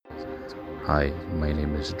Hi, my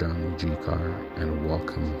name is Johnny G. Carr, and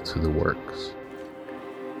welcome to The Works.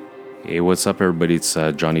 Hey, what's up, everybody? It's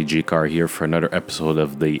Johnny G. Carr here for another episode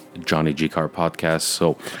of the Johnny G. Carr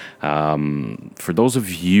podcast. For those of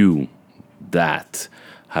you that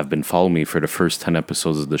have been following me for the first 10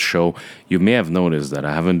 episodes of the show, you may have noticed that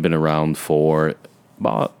I haven't been around for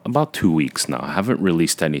about 2 weeks now. I haven't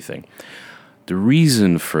released anything. The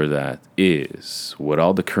reason for that is, with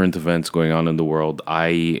all the current events going on in the world,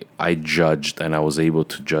 I judged, and I was able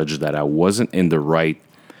to judge that I wasn't in the right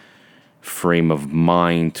frame of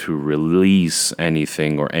mind to release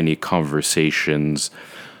anything or any conversations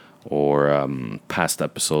or past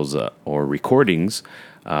episodes or recordings.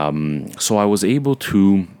 So I was able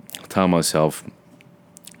to tell myself,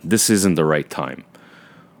 this isn't the right time.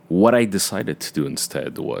 What I decided to do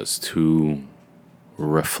instead was to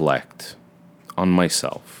reflect on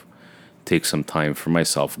myself, take some time for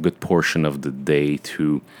myself, a good portion of the day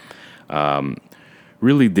to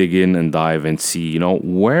really dig in and dive and see,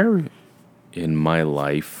 where in my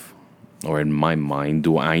life or in my mind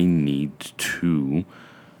do I need to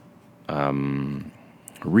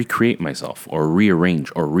recreate myself or rearrange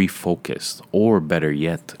or refocus or better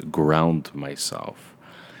yet, ground myself.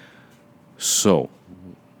 So,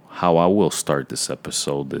 how I will start this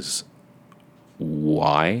episode is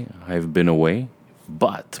why I've been away,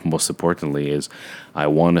 but most importantly is I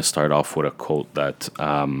want to start off with a quote that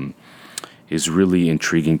is really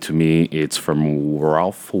intriguing to me. It's from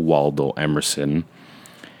Ralph Waldo Emerson,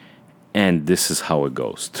 and this is how it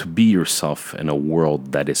goes. To be yourself in a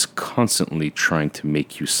world that is constantly trying to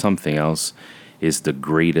make you something else is the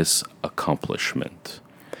greatest accomplishment.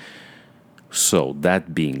 So,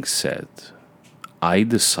 that being said, I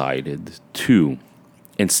decided to,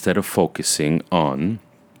 instead of focusing on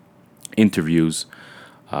interviews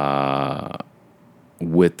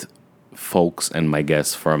with folks and my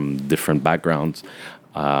guests from different backgrounds,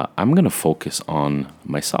 I'm going to focus on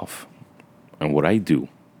myself and what I do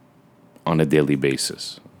on a daily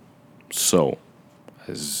basis. So,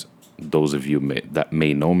 as those of you that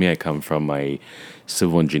may know me, I come from a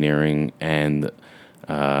civil engineering and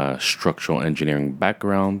structural engineering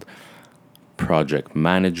background. Project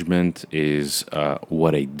management is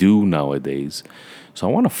what I do nowadays. So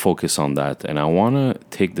I want to focus on that, and I want to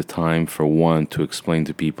take the time for one to explain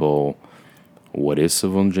to people what is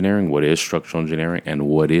civil engineering, what is structural engineering, and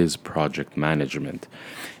what is project management.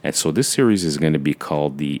 And so this series is going to be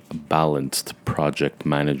called the Balanced Project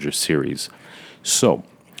Manager series. So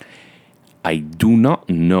I do not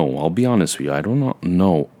know, I'll be honest with you, I do not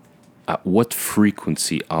know at what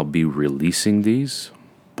frequency I'll be releasing these,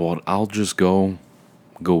 but I'll just go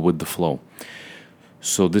with the flow.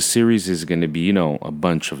 So this series is going to be, a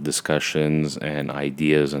bunch of discussions and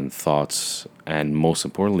ideas and thoughts, and most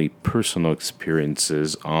importantly, personal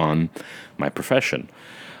experiences on my profession.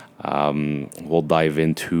 We'll dive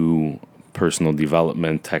into personal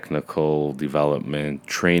development, technical development,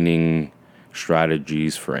 training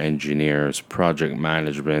strategies for engineers, project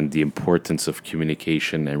management, the importance of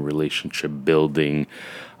communication and relationship building,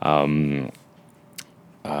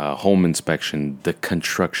 home inspection, the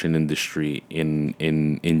construction industry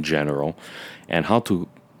in general, and how to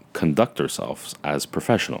conduct ourselves as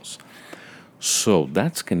professionals. So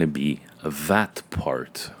that's going to be that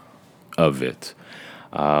part of it.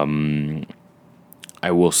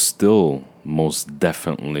 I will still most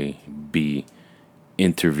definitely be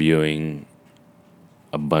interviewing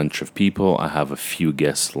a bunch of people. I have a few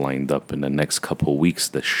guests lined up in the next couple of weeks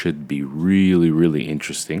that should be really, really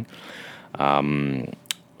interesting.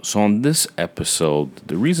 So on this episode,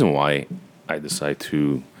 the reason why I decided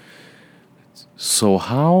to...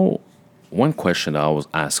 One question I always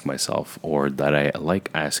ask myself, or that I like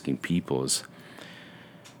asking people, is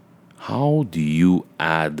how do you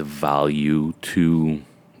add value to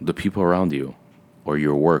the people around you, or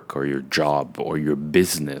your work, or your job, or your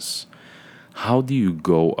business? How do you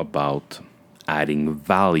go about adding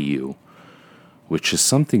value, which is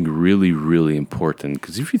something really, really important?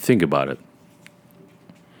 Because if you think about it,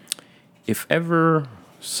 if ever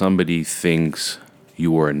somebody thinks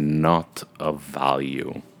you are not of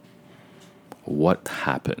value, what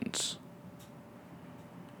happens?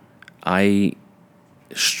 I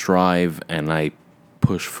strive and I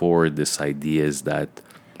push forward this idea is that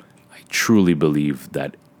I truly believe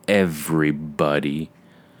that everybody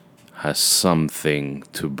has something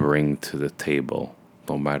to bring to the table.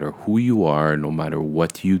 No matter who you are, no matter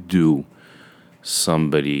what you do,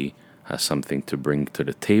 somebody has something to bring to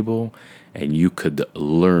the table, and you could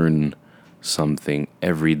learn something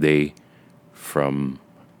every day from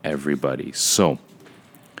everybody. So,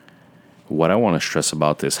 what I want to stress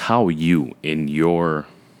about is how you, in your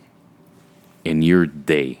in your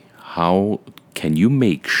day, how can you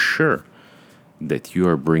make sure that you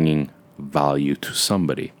are bringing value to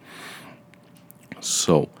somebody?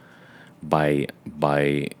 So by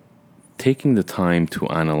taking the time to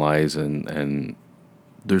analyze and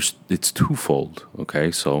it's twofold,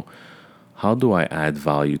 okay? So how do I add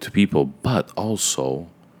value to people? But also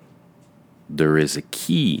there is a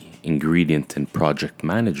key ingredient in project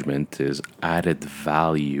management is added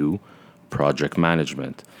value project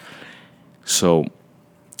management. So,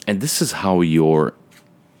 and this is how your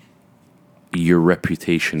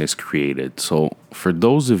reputation is created. So, for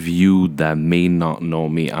those of you that may not know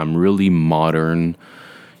me, I'm really modern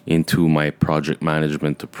into my project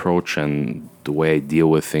management approach and the way I deal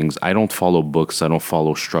with things. I don't follow books, I don't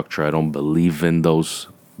follow structure, I don't believe in those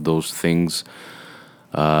things.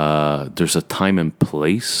 There's a time and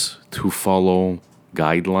place to follow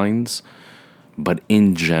guidelines, but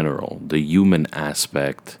in general, the human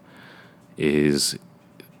aspect is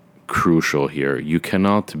crucial here. You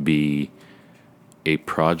cannot be a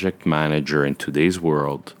project manager in today's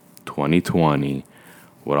world, 2020,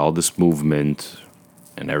 with all this movement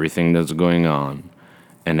and everything that's going on,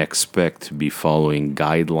 and expect to be following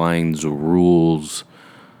guidelines, rules,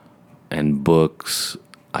 and books.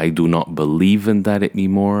 I do not believe in that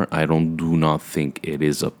anymore. Do not think it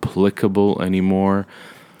is applicable anymore.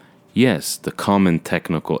 Yes, the common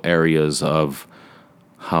technical areas of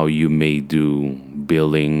how you may do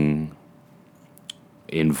billing,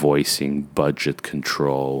 invoicing, budget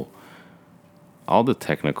control, all the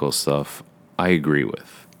technical stuff, I agree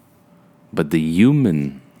with. But the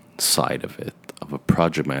human side of it, of a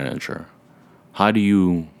project manager, how do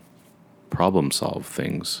you problem solve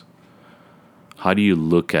things? How do you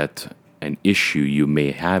look at an issue you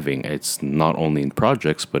may having? It's not only in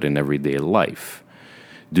projects, but in everyday life.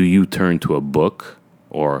 Do you turn to a book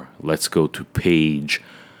or let's go to page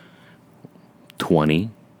 20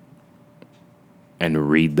 and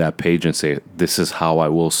read that page and say, this is how I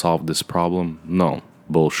will solve this problem? No,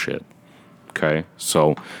 bullshit. Okay,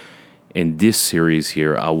 so in this series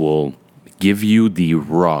here, I will give you the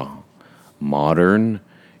raw, modern,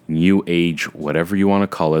 new age, whatever you want to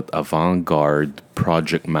call it, avant-garde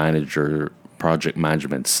project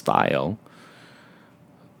management style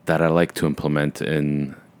that I like to implement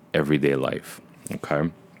in everyday life.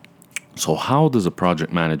 Okay, so how does a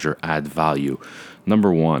project manager add value?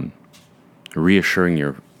 Number one, reassuring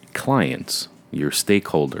your clients, your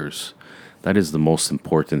stakeholders. That is the most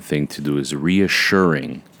important thing to do, is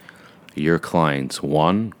reassuring your clients,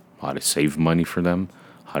 one, how to save money for them,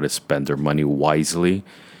 how to spend their money wisely,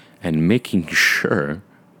 and making sure,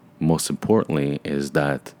 most importantly, is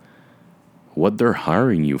that what they're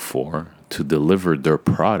hiring you for to deliver their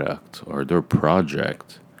product or their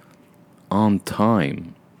project on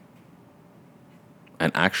time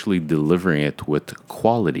and actually delivering it with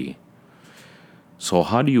quality. So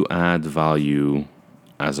how do you add value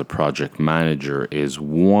as a project manager is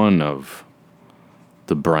one of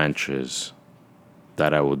the branches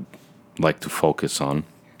that I would like to focus on.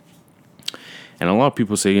 And a lot of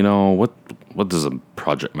people say, what does a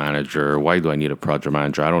project manager, why do I need a project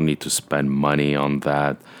manager? I don't need to spend money on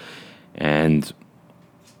that. And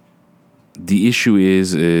the issue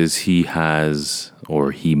is he has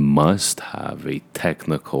or he must have a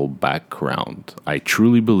technical background. I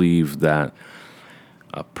truly believe that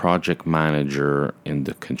a project manager in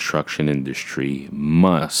the construction industry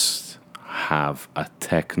must have a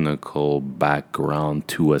technical background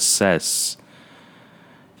to assess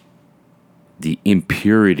the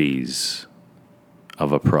impurities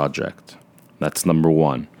of a project. That's number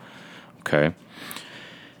one. Okay.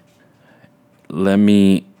 Let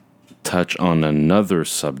me touch on another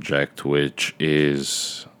subject, which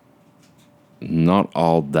is not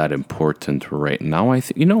all that important right now. I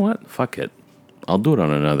think, you know what? Fuck it. I'll do it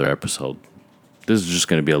on another episode. This is just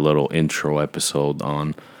going to be a little intro episode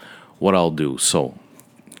on what I'll do. So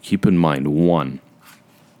keep in mind, one,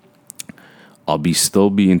 I'll still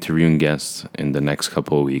be interviewing guests in the next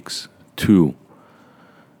couple of weeks. Two,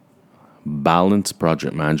 balanced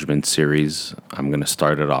project management series. I'm going to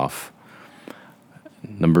start it off.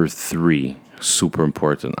 Number three, super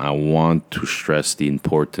important. I want to stress the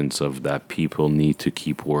importance of that people need to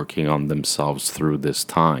keep working on themselves through this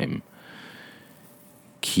time.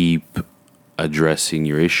 Keep addressing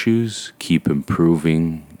your issues, keep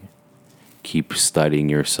improving, keep studying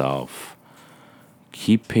yourself,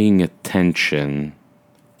 keep paying attention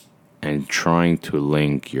and trying to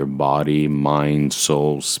link your body, mind,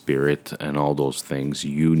 soul, spirit, and all those things.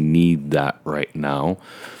 You need that right now.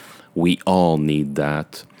 We all need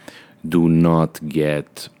that. Do not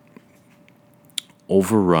get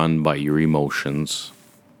overrun by your emotions.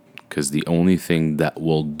 because the only thing that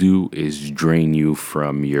will do is drain you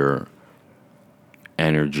from your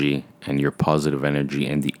energy and your positive energy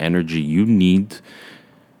and the energy you need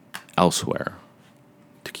elsewhere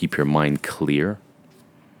to keep your mind clear.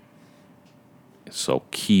 So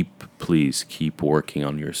please keep working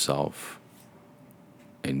on yourself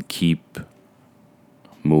and keep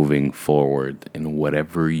moving forward in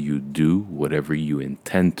whatever you do, whatever you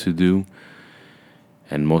intend to do.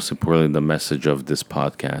 And most importantly, the message of this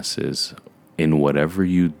podcast is, in whatever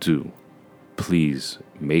you do, please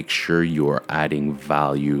make sure you are adding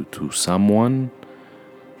value to someone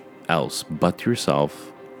else but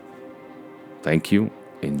yourself. Thank you.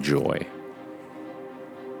 Enjoy.